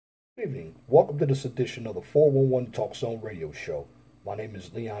Good evening. Welcome to this edition of the 411 Talk Zone radio show. My name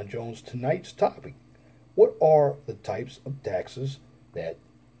is Leon Jones. Tonight's topic: what are the types of taxes that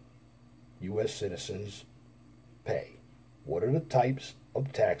U.S. citizens pay? What are the types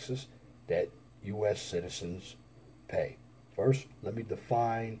of taxes that U.S. citizens pay? First, let me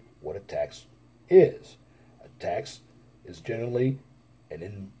define what a tax is. A tax is generally an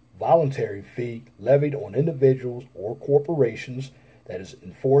involuntary fee levied on individuals or corporations that is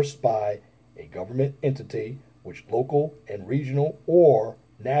enforced by a government entity, which local and regional or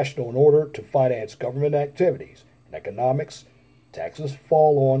national, in order to finance government activities. In economics, taxes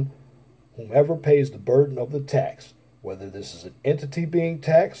fall on whomever pays the burden of the tax, whether this is an entity being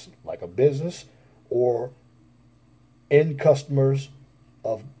taxed, like a business, or end customers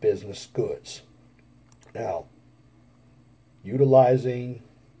of business goods. Now, utilizing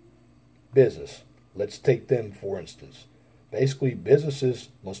business, let's take them for instance. Basically, businesses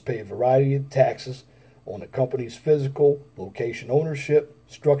must pay a variety of taxes on the company's physical location, ownership,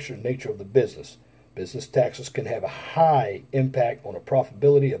 structure, and nature of the business. Business taxes can have a high impact on the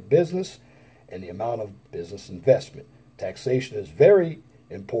profitability of business and the amount of business investment. Taxation is very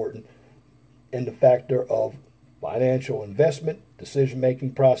important in the factor of financial investment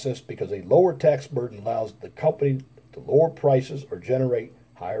decision-making process, because a lower tax burden allows the company to lower prices or generate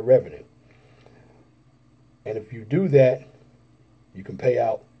higher revenue. And if you do that, you can pay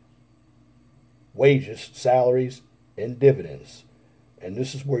out wages, salaries, and dividends. And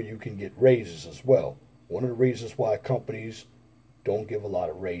this is where you can get raises as well. One of the reasons why companies don't give a lot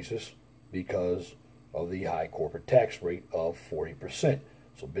of raises, because of the high corporate tax rate of 40%.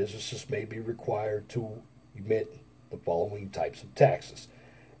 So businesses may be required to emit the following types of taxes.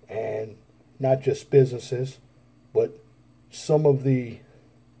 And not just businesses, but some of the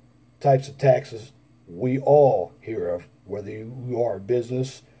types of taxes we all hear of, whether you are a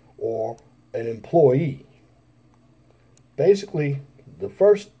business or an employee. Basically, the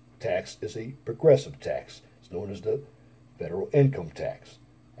first tax is a progressive tax. It's known as the federal income tax.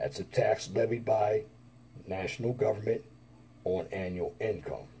 That's a tax levied by national government on annual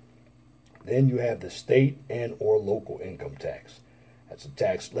income. Then you have the state and or local income tax. That's a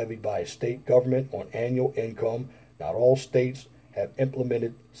tax levied by a state government on annual income. Not all states have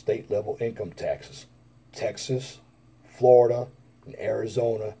implemented state-level income taxes. Texas, Florida, and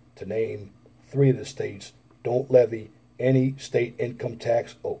Arizona, to name three of the states, don't levy any state income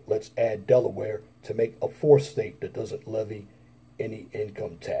tax. Oh, let's add Delaware to make a fourth state that doesn't levy any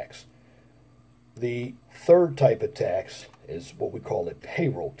income tax. The third type of tax is what we call a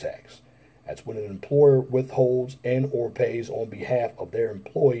payroll tax. That's when an employer withholds and or pays on behalf of their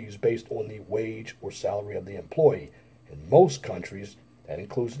employees based on the wage or salary of the employee. In most countries, that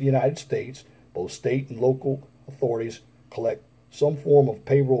includes the United States, both state and local authorities collect some form of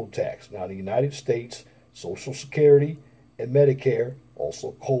payroll tax. Now, in the United States, Social Security and Medicare,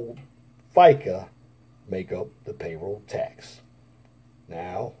 also called FICA, make up the payroll tax.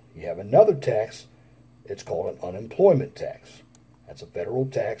 Now, you have another tax. It's called an unemployment tax. That's a federal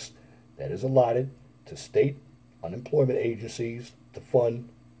tax that is allotted to state unemployment agencies to fund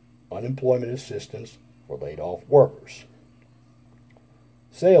unemployment assistance for laid-off workers.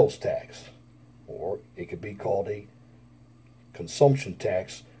 Sales tax, or it could be called a consumption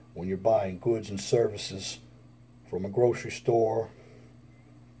tax, when you're buying goods and services from a grocery store,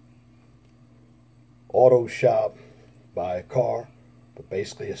 auto shop, buy a car. But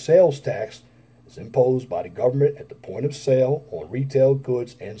basically, a sales tax is imposed by the government at the point of sale on retail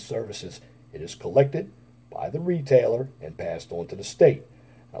goods and services. It is collected by the retailer and passed on to the state.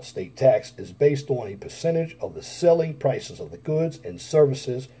 Now, state tax is based on a percentage of the selling prices of the goods and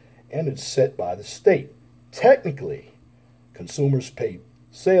services, and it's set by the state. Technically, consumers pay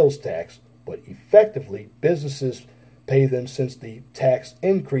sales tax, but effectively, businesses pay them, since the tax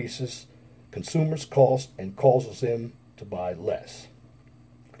increases consumers' cost and causes them to buy less.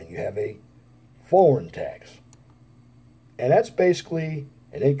 And you have a foreign tax. And that's basically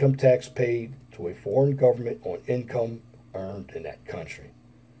an income tax paid to a foreign government on income earned in that country.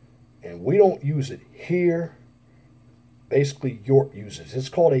 And we don't use it here. Basically, York uses it. It's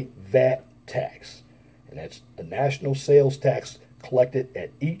called a VAT tax. And that's a national sales tax collected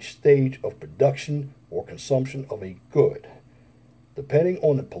at each stage of production or consumption of a good. Depending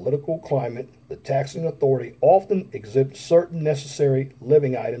on the political climate, the taxing authority often exempts certain necessary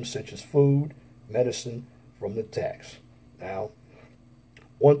living items such as food, medicine from the tax. Now,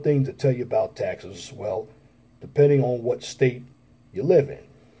 one thing to tell you about taxes as well, depending on what state you live in.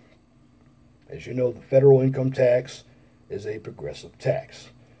 As you know, the federal income tax is a progressive tax,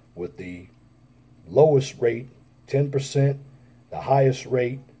 with the lowest rate 10%, the highest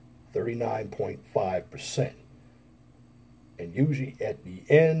rate 39.5%. And usually at the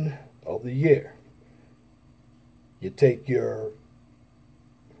end of the year, you take your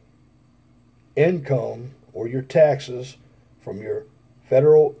income or your taxes from your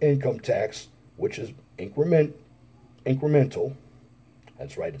federal income tax, which is incremental.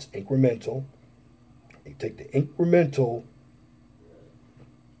 That's right, it's incremental. You take the incremental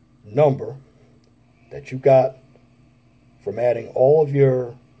number that you got from adding all of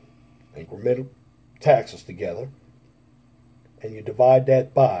your incremental taxes together, and you divide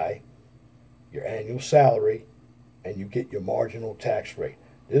that by your annual salary, and you get your marginal tax rate.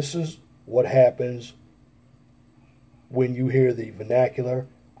 This is what happens when you hear the vernacular,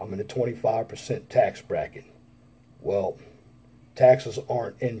 I'm in a 25% tax bracket. Well, taxes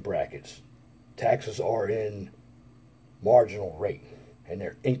aren't in brackets. Taxes are in marginal rate, and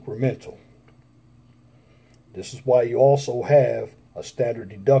they're incremental. This is why you also have a standard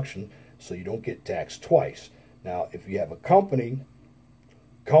deduction, so you don't get taxed twice. Now, if you have a company,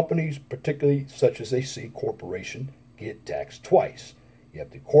 companies, particularly such as a C corporation, get taxed twice. You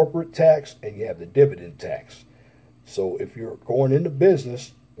have the corporate tax and you have the dividend tax. So if you're going into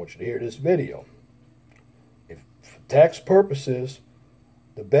business, I want you to hear this video. If for tax purposes,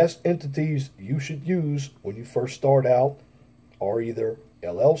 the best entities you should use when you first start out are either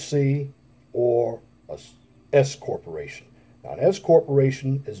LLC or a S corporation. Now, an S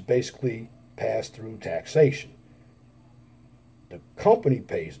corporation is basically pass-through taxation. The company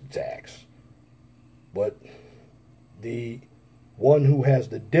pays the tax, but the one who has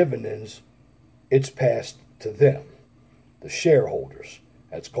the dividends, it's passed to them, the shareholders.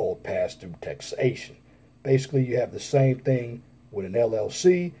 That's called pass-through taxation. Basically, you have the same thing with an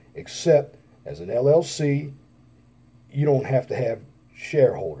LLC, except as an LLC, you don't have to have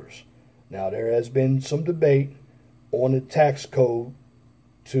shareholders. Now, there has been some debate on the tax code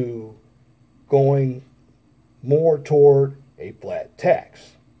to going more toward a flat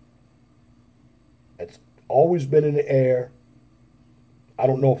tax. It's always been in the air. I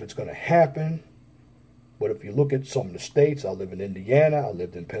don't know if it's going to happen, but if you look at some of the states, I live in Indiana, I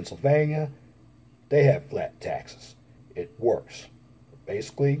lived in Pennsylvania, they have flat taxes. It works.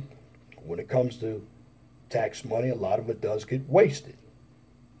 Basically, when it comes to tax money, a lot of it does get wasted.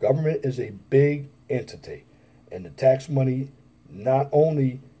 Government is a big entity, and the tax money not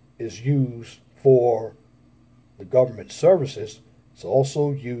only is used for the government services, it's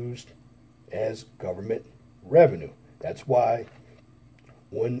also used as government revenue. That's why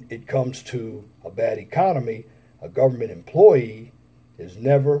when it comes to a bad economy, a government employee is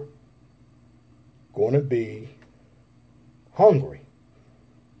never going to be hungry.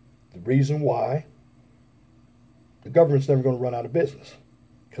 The reason why, the government's never going to run out of business,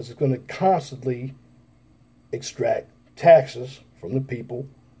 because it's going to constantly extract taxes from the people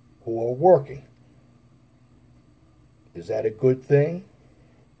who are working. Is that a good thing?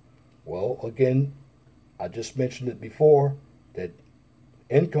 Well, again, I just mentioned it before, that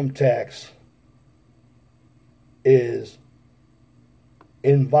income tax is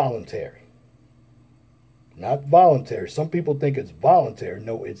involuntary, not voluntary. Some people think it's voluntary.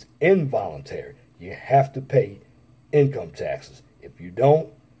 No, it's involuntary. You have to pay income taxes. If you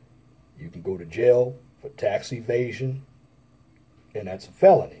don't, you can go to jail for tax evasion, and that's a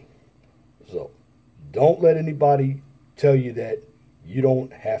felony. So don't let anybody tell you that you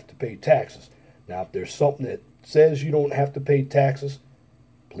don't have to pay taxes. Now, if there's something that says you don't have to pay taxes,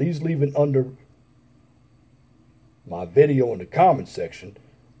 please leave it under my video in the comment section,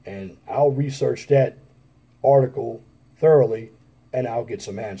 and I'll research that article thoroughly, and I'll get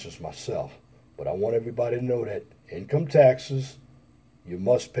some answers myself. But I want everybody to know that income taxes, you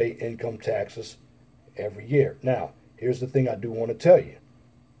must pay income taxes every year. Now, here's the thing I do want to tell you.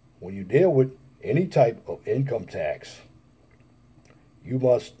 When you deal with any type of income tax, you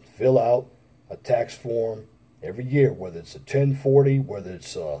must fill out a tax form every year, whether it's a 1040, whether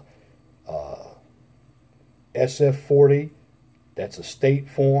it's a SF40, that's a state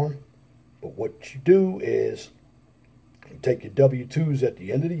form. But what you do is you take your W-2s at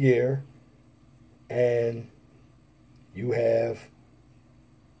the end of the year, and you have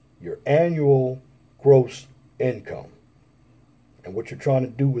your annual gross income. And what you're trying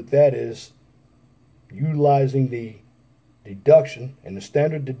to do with that is utilizing the deduction, and the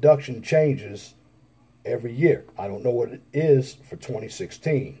standard deduction changes every year. I don't know what it is for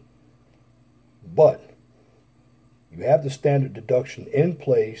 2016, but you have the standard deduction in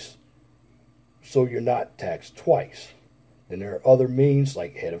place so you're not taxed twice. Then there are other means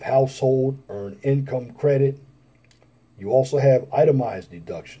like head of household, earned income credit. You also have itemized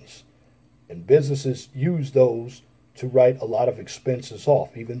deductions, and businesses use those to write a lot of expenses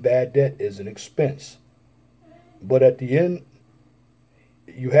off. Even bad debt is an expense. But at the end,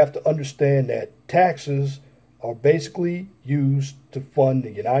 you have to understand that taxes are basically used to fund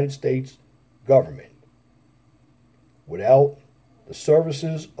the United States government. Without the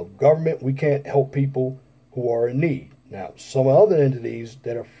services of government, we can't help people who are in need. Now, some other entities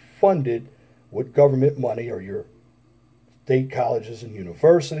that are funded with government money are your state colleges and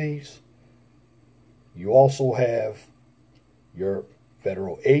universities. You also have your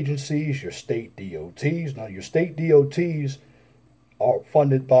federal agencies, your state DOTs. Now, your state DOTs are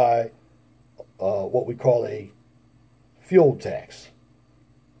funded by what we call a fuel tax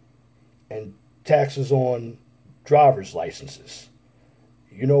and taxes on driver's licenses.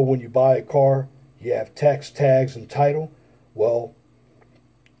 You know, when you buy a car, you have tax tags and title. Well,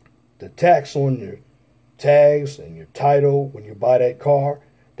 the tax on your tags and your title when you buy that car,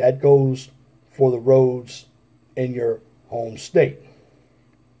 that goes for the roads in your home state.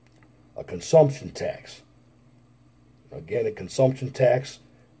 A consumption tax. Again, a consumption tax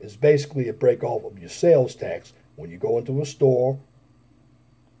is basically a break off of your sales tax. When you go into a store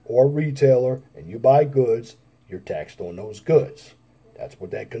or a retailer and you buy goods, you're taxed on those goods. That's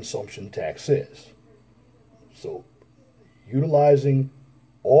what that consumption tax is. So, utilizing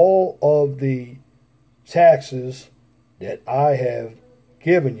all of the taxes that I have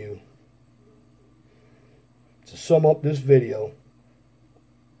given you, to sum up this video,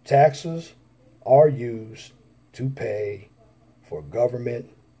 taxes are used to pay for government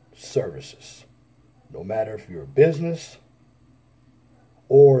services, no matter if you're a business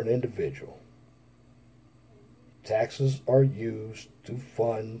or an individual. Taxes are used to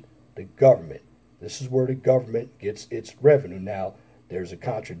fund the government. This is where the government gets its revenue. Now, there's a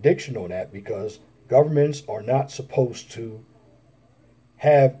contradiction on that because governments are not supposed to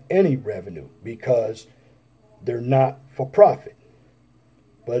have any revenue because they're not for profit.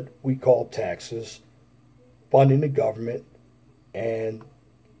 But we call taxes funding the government, and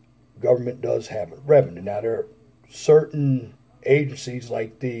government does have revenue. Now, there are certain agencies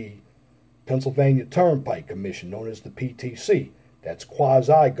like the Pennsylvania Turnpike Commission, known as the PTC. That's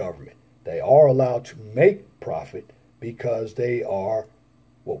quasi-government. They are allowed to make profit because they are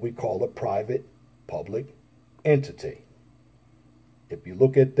what we call a private public entity. If you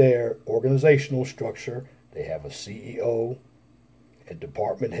look at their organizational structure, they have a CEO and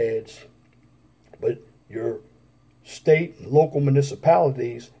department heads. But your state and local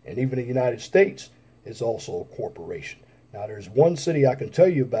municipalities, and even the United States, is also a corporation. Now, there's one city I can tell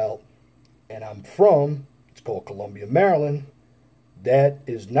you about, and I'm from, it's called Columbia, Maryland, that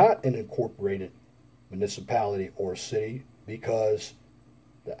is not an incorporated municipality or city because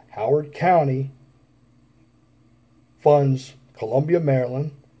the Howard County funds Columbia,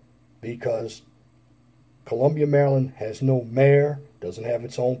 Maryland, because Columbia, Maryland has no mayor, doesn't have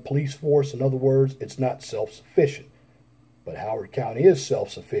its own police force. In other words, it's not self-sufficient. But Howard County is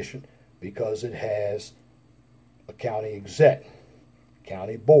self-sufficient because it has a county exec,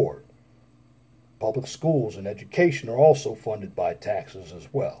 county board. Public schools and education are also funded by taxes as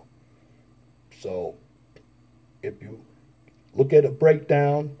well. So if you look at a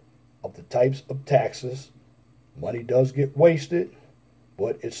breakdown of the types of taxes, money does get wasted,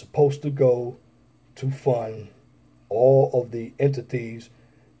 but it's supposed to go to fund all of the entities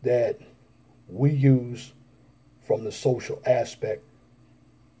that we use from the social aspect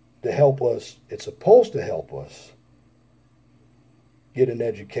to help us. It's supposed to help us get an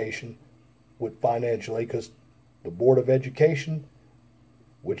education with financial aid, because the Board of Education,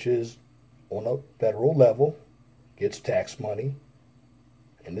 which is on a federal level, gets tax money,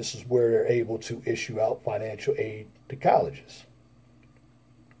 and this is where they're able to issue out financial aid to colleges.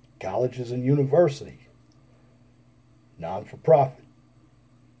 Colleges and universities, non-for-profit,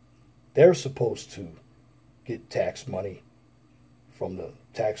 they're supposed to get tax money from the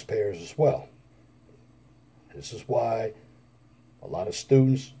taxpayers as well. This is why a lot of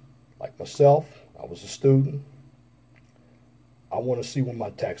students, like myself, I was a student, I want to see where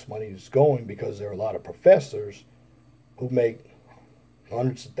my tax money is going, because there are a lot of professors who make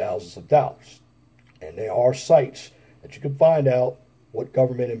hundreds of thousands of dollars. And there are sites that you can find out what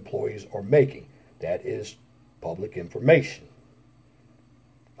government employees are making. That is public information.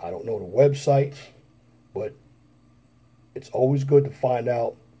 I don't know the websites, but it's always good to find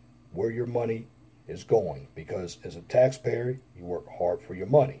out where your money is going, because as a taxpayer, you work hard for your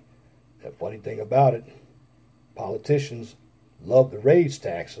money. The funny thing about it, politicians love to raise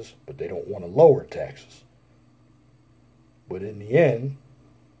taxes, but they don't want to lower taxes. But in the end,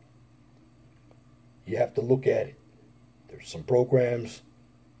 you have to look at it. There's some programs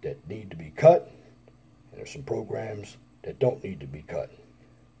that need to be cut, and there's some programs that don't need to be cut.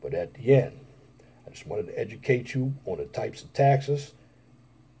 But at the end, I just wanted to educate you on the types of taxes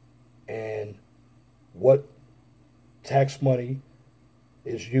and what tax money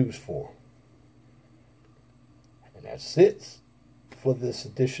is used for. And that's it for this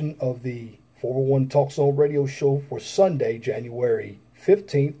edition of the 401 Talk Zone Radio Show for Sunday, January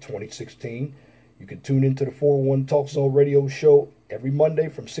 15th, 2016. You can tune into the 401 Talk Zone Radio Show every Monday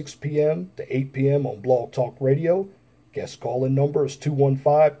from 6 p.m. to 8 p.m. on Blog Talk Radio. Guest call-in number is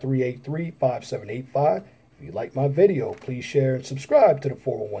 215-383-5785. If you like my video, please share and subscribe to the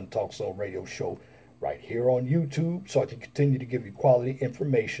 401 Talk Zone Radio Show right here on YouTube so I can continue to give you quality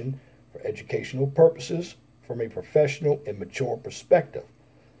information for educational purposes from a professional and mature perspective.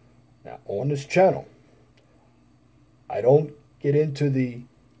 Now, on this channel, I don't get into the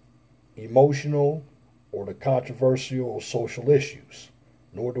emotional or the controversial or social issues,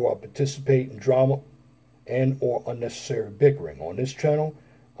 nor do I participate in drama and or unnecessary bickering. On this channel,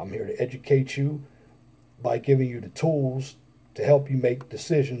 I'm here to educate you by giving you the tools to help you make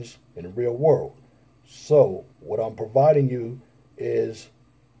decisions in the real world. So, what I'm providing you is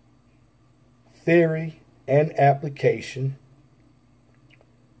theory and application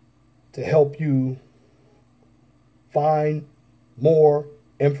to help you find more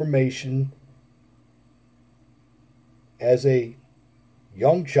information as a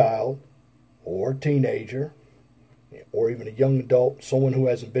young child or a teenager or even a young adult, someone who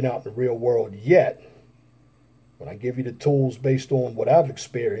hasn't been out in the real world yet. When I give you the tools based on what I've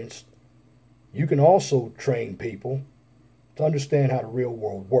experienced, you can also train people to understand how the real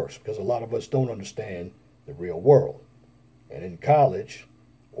world works, because a lot of us don't understand the real world. And in college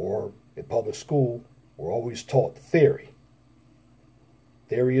or in public school, we're always taught theory.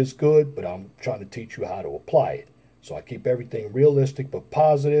 Theory is good, but I'm trying to teach you how to apply it. So I keep everything realistic but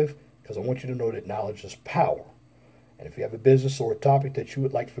positive, because I want you to know that knowledge is power. And if you have a business or a topic that you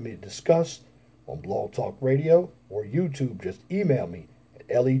would like for me to discuss on Blog Talk Radio or YouTube, just email me at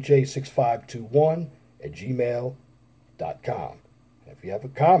lej6521@gmail.com. And if you have a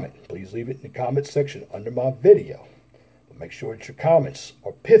comment, please leave it in the comment section under my video. But make sure that your comments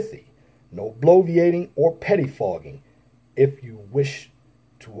are pithy, no bloviating or pettifogging if you wish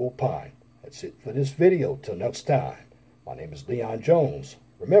to opine. That's it for this video. Till next time, my name is Leon Jones.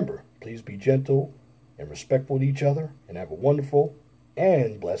 Remember, please be gentle and respectful to each other, and have a wonderful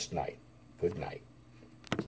and blessed night. Good night.